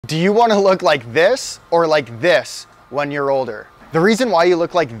Do you want to look like this or like this when you're older? The reason why you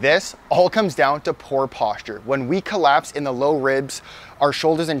look like this all comes down to poor posture. When we collapse in the low ribs, our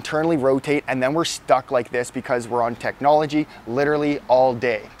shoulders internally rotate and then we're stuck like this because we're on technology literally all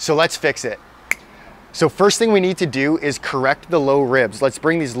day. So let's fix it. So first thing we need to do is correct the low ribs. Let's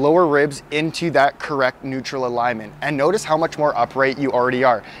bring these lower ribs into that correct neutral alignment. And notice how much more upright you already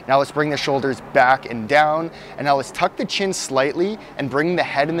are. Now let's bring the shoulders back and down. And now let's tuck the chin slightly and bring the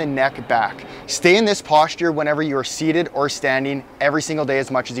head and the neck back. Stay in this posture whenever you are seated or standing every single day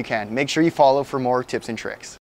as much as you can. Make sure you follow for more tips and tricks.